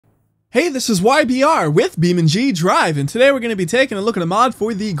Hey, this is WhyBeAre with BeamNG.drive, and today we're going to be taking a look at a mod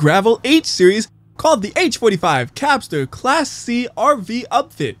for the Gavril H series called the H45 Capster Class C RV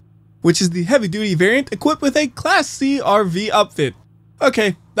Upfit, which is the heavy-duty variant equipped with a Class C RV Upfit.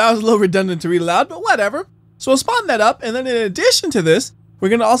 Okay, that was a little redundant to read aloud, but whatever. So we'll spawn that up, and then in addition to this, we're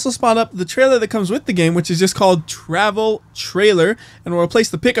going to also spawn up the trailer that comes with the game, which is just called Travel Trailer, and we'll replace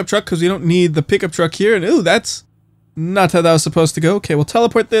the pickup truck because we don't need the pickup truck here, and ooh, that's not how that was supposed to go. Okay, we'll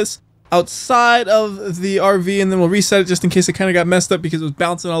teleport this outside of the RV, and then we'll reset it just in case it kind of got messed up because it was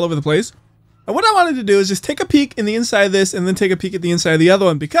bouncing all over the place. And what I wanted to do is just take a peek in the inside of this and then take a peek at the inside of the other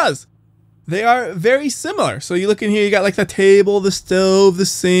one because they are very similar. So you look in here, you got like the table, the stove, the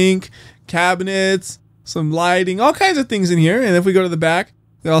sink, cabinets, some lighting, all kinds of things in here. And if we go to the back,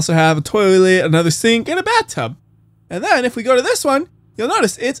 we also have a toilet, another sink, and a bathtub. And then if we go to this one, you'll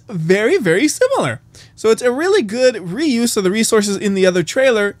notice it's very, very similar. So it's a really good reuse of the resources in the other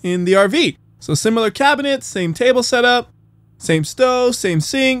trailer in the RV. So similar cabinets, same table setup, same stove, same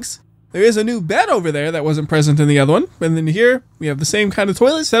sinks. There is a new bed over there that wasn't present in the other one. And then here we have the same kind of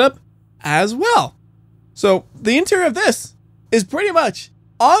toilet setup as well. So the interior of this is pretty much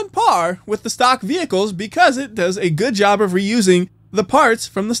on par with the stock vehicles because it does a good job of reusing the parts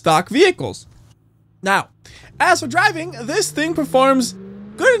from the stock vehicles. Now, as for driving, this thing performs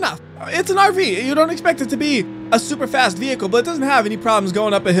good enough. It's an RV. You don't expect it to be a super fast vehicle, but it doesn't have any problems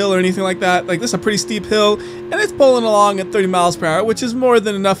going up a hill or anything like that. Like, this is a pretty steep hill, and it's pulling along at 30 miles per hour, which is more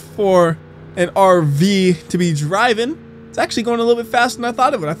than enough for an RV to be driving. It's actually going a little bit faster than I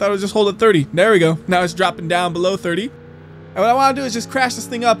thought it would. I thought it would just hold at 30. There we go. Now it's dropping down below 30. And what I want to do is just crash this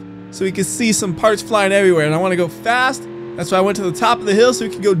thing up so we can see some parts flying everywhere. And I want to go fast. That's why I went to the top of the hill so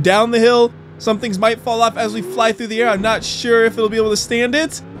we can go down the hill. Some things might fall off as we fly through the air. I'm not sure if it'll be able to stand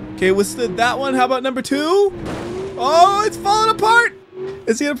it. Okay, withstood that one. How about number 2? Oh, it's falling apart.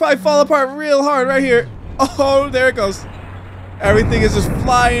 It's gonna probably fall apart real hard right here. Oh, there it goes. Everything is just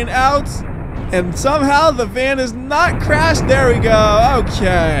flying out. And somehow the van is not crashed. There we go.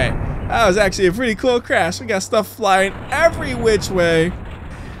 Okay. That was actually a pretty cool crash. We got stuff flying every which way.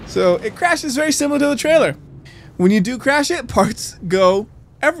 So it crashes very similar to the trailer. When you do crash it, parts go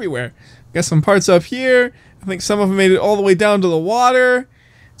everywhere. Got some parts up here. I think some of them made it all the way down to the water.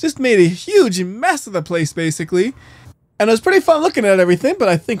 Just made a huge mess of the place, basically. And it was pretty fun looking at everything, but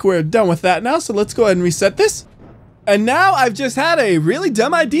I think we're done with that now, so let's go ahead and reset this. And now I've just had a really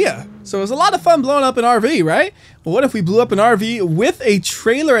dumb idea. So it was a lot of fun blowing up an RV, right? Well, what if we blew up an RV with a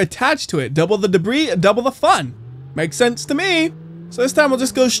trailer attached to it? Double the debris, double the fun. Makes sense to me. So this time we'll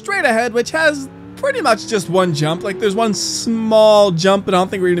just go straight ahead, which has pretty much just one jump. Like, there's one small jump, but I don't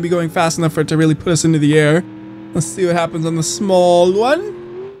think we're going to be going fast enough for it to really put us into the air. Let's see what happens on the small one.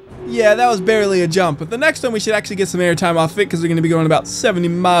 Yeah, that was barely a jump, but the next one we should actually get some airtime off it because we're going to be going about 70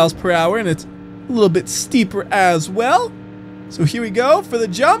 miles per hour, and it's a little bit steeper as well. So here we go for the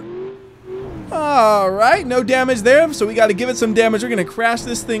jump. Alright, no damage there, so we got to give it some damage. We're going to crash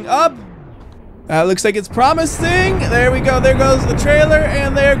this thing up. Looks like it's promising. There we go. There goes the trailer,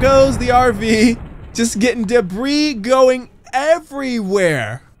 and there goes the RV. Just getting debris going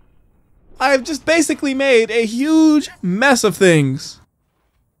everywhere. I've just basically made a huge mess of things.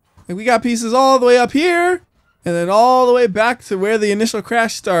 Like, we got pieces all the way up here, and then all the way back to where the initial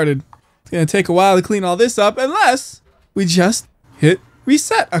crash started. It's going to take a while to clean all this up, unless we just hit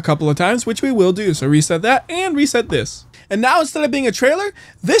reset a couple of times, which we will do. So reset that and reset this. And now instead of being a trailer,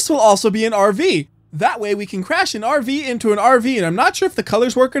 this will also be an RV. That way we can crash an RV into an RV, and I'm not sure if the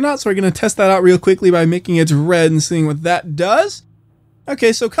colors work or not, so we're going to test that out real quickly by making it red and seeing what that does.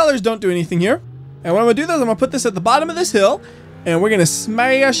 Okay, so colors don't do anything here. And what I'm going to do is I'm going to put this at the bottom of this hill, and we're going to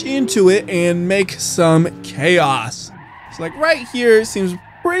smash into it and make some chaos. So like right here seems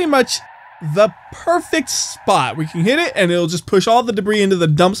pretty much the perfect spot. We can hit it and it'll just push all the debris into the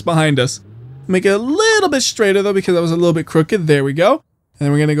dumps behind us. Make it a little bit straighter though because that was a little bit crooked. There we go. And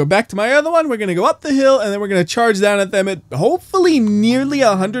then we're going to go back to my other one. We're going to go up the hill and then we're going to charge down at them at hopefully nearly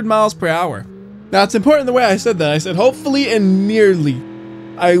 100 miles per hour. Now it's important the way I said that. I said hopefully and nearly.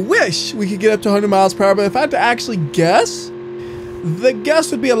 I wish we could get up to 100 miles per hour, but if I had to actually guess, the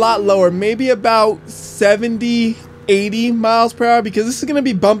guess would be a lot lower, maybe about 70, 80 miles per hour, because this is going to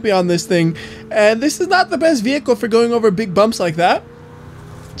be bumpy on this thing, and this is not the best vehicle for going over big bumps like that.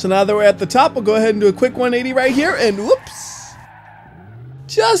 So now that we're at the top, we'll go ahead and do a quick 180 right here, and whoops,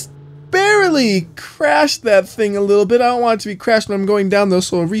 just barely crashed that thing a little bit. I don't want it to be crashed when I'm going down though,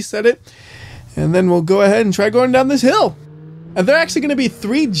 so we'll reset it, and then we'll go ahead and try going down this hill. And there are actually going to be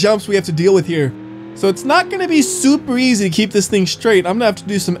 3 jumps we have to deal with here. So it's not going to be super easy to keep this thing straight. I'm going to have to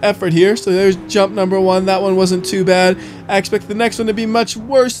do some effort here. So there's jump number 1. That one wasn't too bad. I expect the next one to be much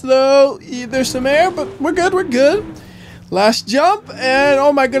worse though. There's some air, but we're good, we're good. Last jump, and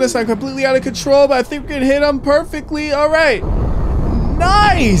oh my goodness, I'm completely out of control, but I think we're going to hit him perfectly. All right.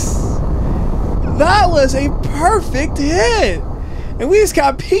 Nice. That was a perfect hit. And we just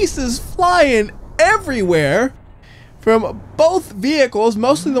got pieces flying everywhere from both vehicles,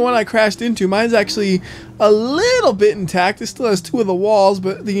 mostly the one I crashed into. Mine's actually a little bit intact. It still has 2 of the walls,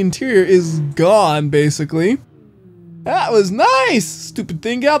 but the interior is gone, basically. That was nice. Stupid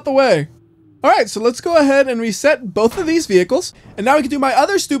thing, get out the way. Alright, so let's go ahead and reset both of these vehicles. And now we can do my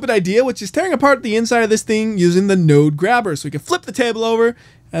other stupid idea, which is tearing apart the inside of this thing using the node grabber. So we can flip the table over,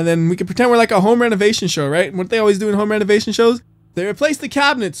 and then we can pretend we're like a home renovation show, right? And what they always do in home renovation shows, they replace the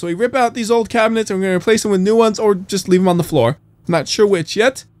cabinets. So we rip out these old cabinets and we're going to replace them with new ones, or just leave them on the floor. I'm not sure which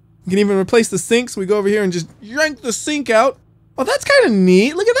yet. We can even replace the sink. So we go over here and just yank the sink out. Oh, that's kind of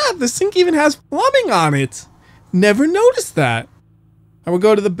neat. Look at that. The sink even has plumbing on it. Never noticed that. And we'll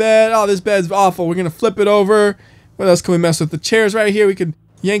go to the bed. Oh, this bed's awful. We're going to flip it over. What else can we mess with? The chairs right here. We can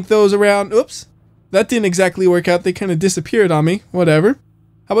yank those around. Oops. That didn't exactly work out. They kind of disappeared on me. Whatever.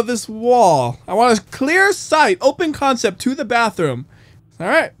 How about this wall? I want a clear sight, open concept to the bathroom. All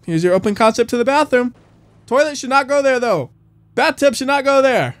right. Here's your open concept to the bathroom. Toilet should not go there, though. Bathtub should not go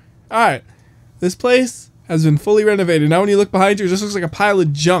there. All right. This place has been fully renovated. Now when you look behind you, it just looks like a pile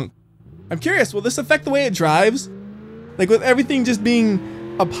of junk. I'm curious, will this affect the way it drives? Like with everything just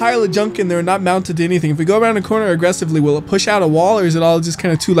being a pile of junk in there and not mounted to anything, if we go around a corner aggressively, will it push out a wall, or is it all just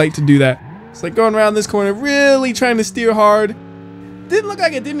kind of too late to do that? It's like going around this corner, really trying to steer hard. Didn't look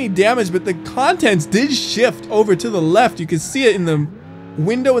like it did any damage, but the contents did shift over to the left. You can see it in the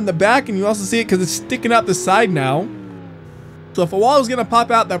window in the back, and you also see it because it's sticking out the side now. So if a wall was going to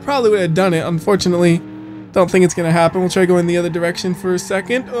pop out, that probably would have done it. Unfortunately, don't think it's going to happen. We'll try going the other direction for a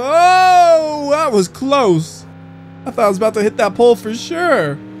second. Oh, that was close. I thought I was about to hit that pole for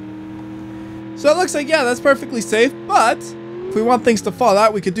sure. So it looks like, yeah, that's perfectly safe. But if we want things to fall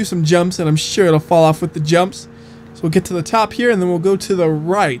out, we could do some jumps, and I'm sure it'll fall off with the jumps. So we'll get to the top here, and then we'll go to the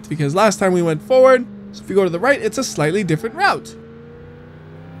right, because last time we went forward. So if we go to the right, it's a slightly different route.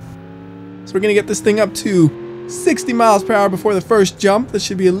 So we're going to get this thing up to 60 miles per hour before the first jump. There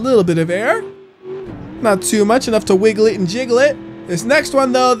should be a little bit of air. Not too much, enough to wiggle it and jiggle it. This next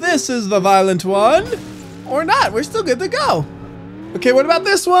one, though, this is the violent one. Or not, we're still good to go. Okay, what about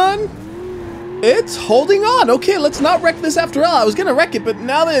this one? It's holding on. Okay, let's not wreck this after all. I was gonna wreck it, but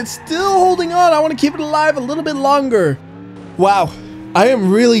now that it's still holding on, I want to keep it alive a little bit longer. Wow, I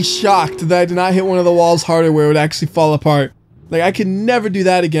am really shocked that I did not hit one of the walls harder where it would actually fall apart. Like, I could never do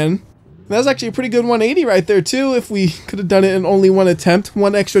that again. That was actually a pretty good 180 right there, too, if we could have done it in only one attempt.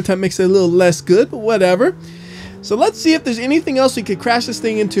 One extra attempt makes it a little less good, but whatever. So let's see if there's anything else we could crash this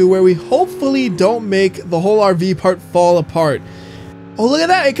thing into where we hopefully don't make the whole RV part fall apart. Oh, look at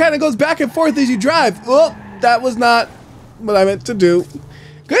that. It kind of goes back and forth as you drive. Oh, that was not what I meant to do.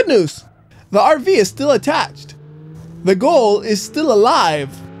 Good news. The RV is still attached. The goal is still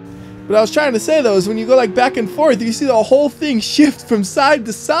alive. What I was trying to say, though, is when you go like back and forth, you see the whole thing shift from side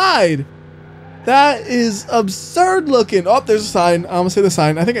to side. That is absurd looking. Oh, there's a sign. I almost hit the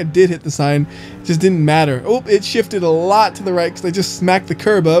sign. I think I did hit the sign. It just didn't matter. Oh, it shifted a lot to the right because I just smacked the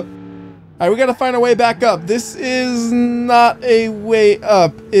curb up. All right, we got to find our way back up. This is not a way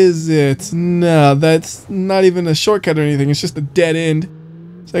up, is it? No, that's not even a shortcut or anything. It's just a dead end.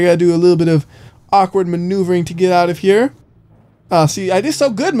 So I got to do a little bit of awkward maneuvering to get out of here. See, I did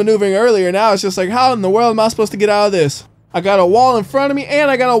so good maneuvering earlier. Now it's just like, how in the world am I supposed to get out of this? I got a wall in front of me and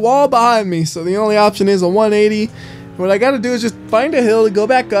I got a wall behind me. So the only option is a 180. What I got to do is just find a hill to go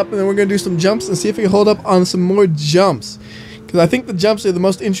back up, and then we're going to do some jumps and see if we can hold up on some more jumps. Because I think the jumps are the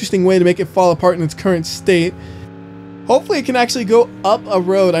most interesting way to make it fall apart in its current state. Hopefully it can actually go up a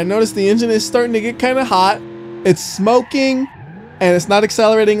road. I noticed the engine is starting to get kind of hot. It's smoking and it's not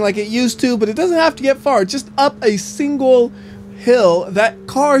accelerating like it used to, but it doesn't have to get far. Just up a single hill that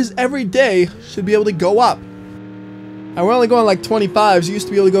cars every day should be able to go up. And we're only going like 25s. You used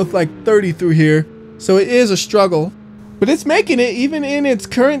to be able to go like 30 through here. So it is a struggle. But it's making it, even in its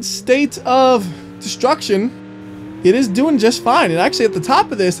current state of destruction. It is doing just fine. And actually at the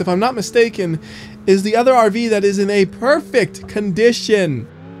top of this, if I'm not mistaken, is the other RV that is in a perfect condition.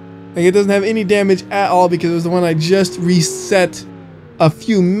 Like, it doesn't have any damage at all because it was the one I just reset a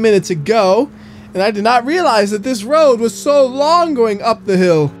few minutes ago. And I did not realize that this road was so long going up the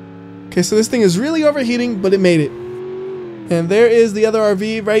hill. Okay, so this thing is really overheating, but it made it. And there is the other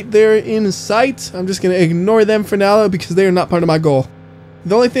RV right there in sight. I'm just going to ignore them for now because they are not part of my goal.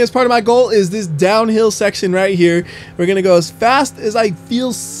 The only thing that's part of my goal is this downhill section right here. We're going to go as fast as I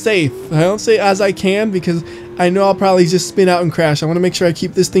feel safe. I don't say as I can because I know I'll probably just spin out and crash. I want to make sure I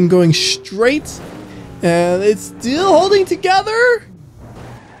keep this thing going straight. And it's still holding together.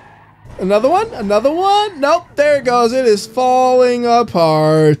 Another one? Another one? Nope, there it goes. It is falling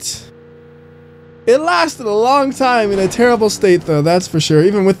apart. It lasted a long time in a terrible state though, that's for sure,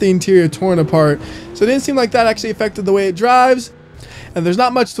 even with the interior torn apart. So it didn't seem like that actually affected the way it drives. And there's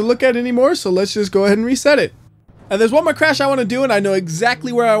not much to look at anymore, so let's just go ahead and reset it. And there's one more crash I want to do, and I know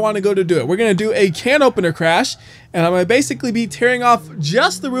exactly where I want to go to do it. We're going to do a can opener crash, and I'm going to basically be tearing off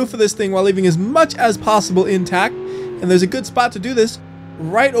just the roof of this thing while leaving as much as possible intact. And there's a good spot to do this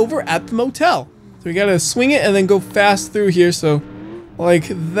right over at the motel. So we got to swing it and then go fast through here, so like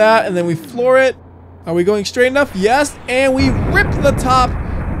that, and then we floor it. Are we going straight enough? Yes, and we rip the top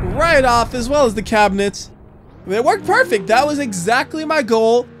right off as well as the cabinets. It worked perfect. That was exactly my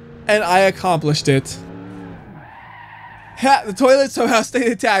goal, and I accomplished it. The toilet somehow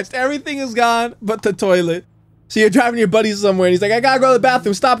stayed attached. Everything is gone but the toilet. So you're driving your buddy somewhere, and he's like, I gotta go to the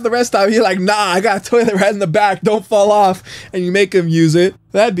bathroom, stop at the rest stop. You're like, nah, I got a toilet right in the back, don't fall off. And you make him use it.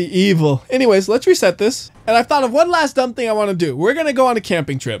 That'd be evil. Anyways, let's reset this. And I've thought of one last dumb thing I want to do. We're gonna go on a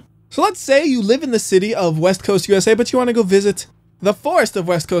camping trip. So let's say you live in the city of West Coast, USA, but you want to go visit the forest of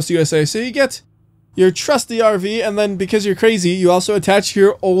West Coast, USA. So you get your trusty RV, and then because you're crazy, you also attach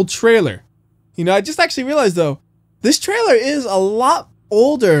your old trailer. You know, I just actually realized though, this trailer is a lot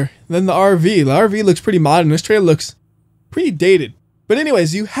older than the RV. The RV looks pretty modern. This trailer looks pretty dated. But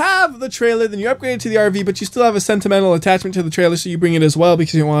anyways, you have the trailer, then you upgrade it to the RV, but you still have a sentimental attachment to the trailer, so you bring it as well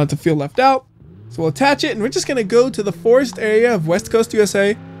because you don't want it to feel left out. So we'll attach it, and we're just going to go to the forest area of West Coast,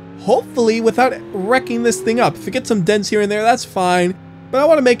 USA, hopefully without wrecking this thing up. If it gets some dents here and there, that's fine. But I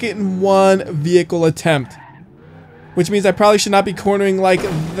want to make it in one vehicle attempt. Which means I probably should not be cornering like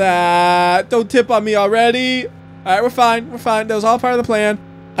that. Don't tip on me already. Alright, we're fine. We're fine. That was all part of the plan.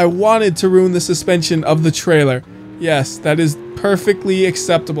 I wanted to ruin the suspension of the trailer. Yes, that is perfectly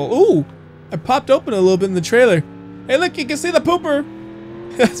acceptable. Ooh, I popped open a little bit in the trailer. Hey, look, you can see the pooper.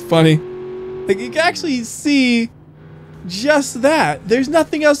 That's funny. Like, you can actually see just that. There's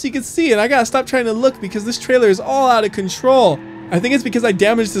nothing else you can see, and I gotta stop trying to look because this trailer is all out of control. I think it's because I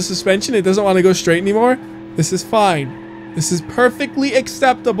damaged the suspension. It doesn't want to go straight anymore. This is fine. This is perfectly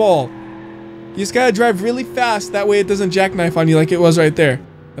acceptable. You just gotta drive really fast. That way it doesn't jackknife on you like it was right there.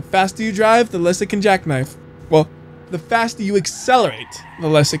 The faster you drive, the less it can jackknife. Well, the faster you accelerate, the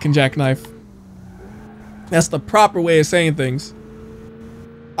less it can jackknife. That's the proper way of saying things.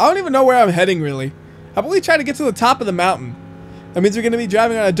 I don't even know where I'm heading, really. I'm only trying to get to the top of the mountain. That means we're going to be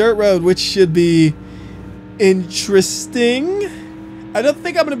driving on a dirt road, which should be interesting. I don't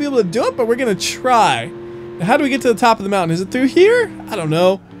think I'm going to be able to do it, but we're going to try. Now, how do we get to the top of the mountain? Is it through here? I don't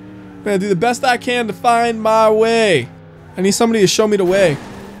know. I'm going to do the best I can to find my way. I need somebody to show me the way.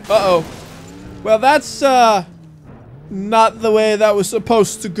 Uh-oh. Well, that's not the way that was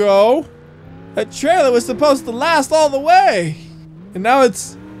supposed to go. That trailer was supposed to last all the way. And now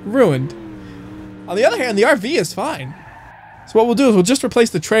it's ruined. On the other hand, the RV is fine. So what we'll do is we'll just replace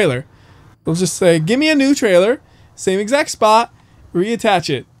the trailer. We'll just say, give me a new trailer, same exact spot, reattach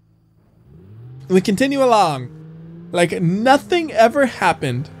it. And we continue along like nothing ever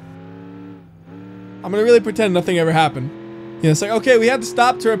happened. I'm gonna really pretend nothing ever happened. You know, it's like, okay, we had to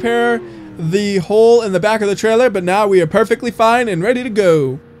stop to repair the hole in the back of the trailer, but now we are perfectly fine and ready to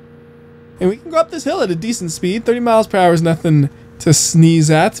go. And we can go up this hill at a decent speed. 30 miles per hour is nothing to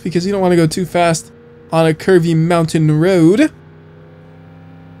sneeze at because you don't want to go too fast on a curvy mountain road.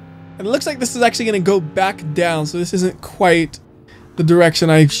 And it looks like this is actually going to go back down, so this isn't quite the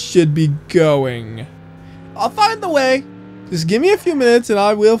direction I should be going. I'll find the way. Just give me a few minutes and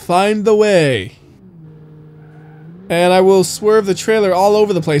I will find the way. And I will swerve the trailer all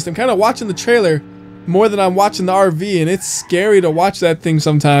over the place. I'm kind of watching the trailer more than I'm watching the RV, and it's scary to watch that thing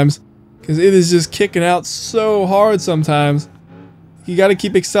sometimes because it is just kicking out so hard sometimes. You got to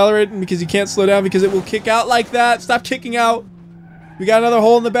keep accelerating because you can't slow down because it will kick out like that. Stop kicking out. We got another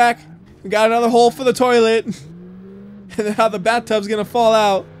hole in the back. We got another hole for the toilet. And then how the bathtub's going to fall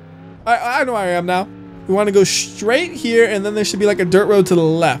out. I know where I am now. We want to go straight here, and then there should be like a dirt road to the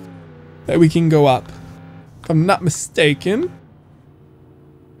left that we can go up. If I'm not mistaken.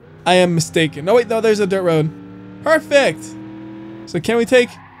 I am mistaken. No, wait, no, there's a dirt road. Perfect. So can we take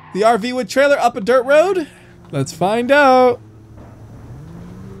the RV with trailer up a dirt road? Let's find out.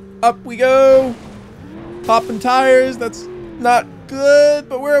 Up we go. Popping tires. That's not good,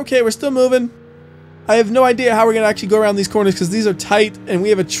 but we're okay. We're still moving. I have no idea how we're going to actually go around these corners because these are tight and we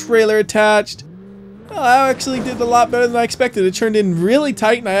have a trailer attached. Well, I actually did a lot better than I expected. It turned in really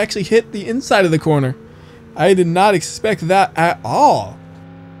tight and I actually hit the inside of the corner. I did not expect that at all.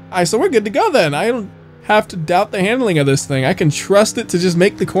 Alright, so we're good to go then. I don't have to doubt the handling of this thing. I can trust it to just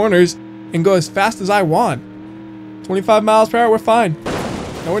make the corners and go as fast as I want. 25 miles per hour, we're fine.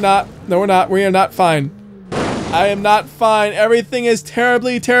 No, we're not. No, we're not. We are not fine. I am not fine. Everything is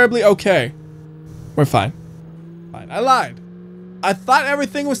terribly, terribly okay. We're fine. Fine. I lied. I thought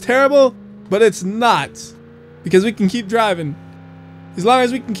everything was terrible, but it's not. Because we can keep driving. As long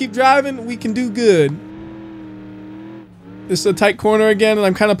as we can keep driving, we can do good. This is a tight corner again, and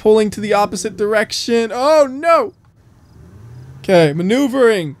I'm kind of pulling to the opposite direction. Oh, no! Okay,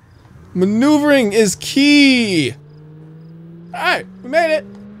 maneuvering. Maneuvering is key. Alright, we made it.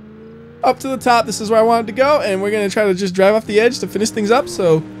 Up to the top. This is where I wanted to go, and we're going to try to just drive off the edge to finish things up.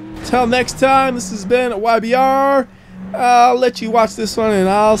 So, till next time, this has been WhyBeAre. I'll let you watch this one, and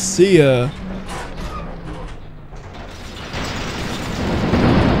I'll see ya.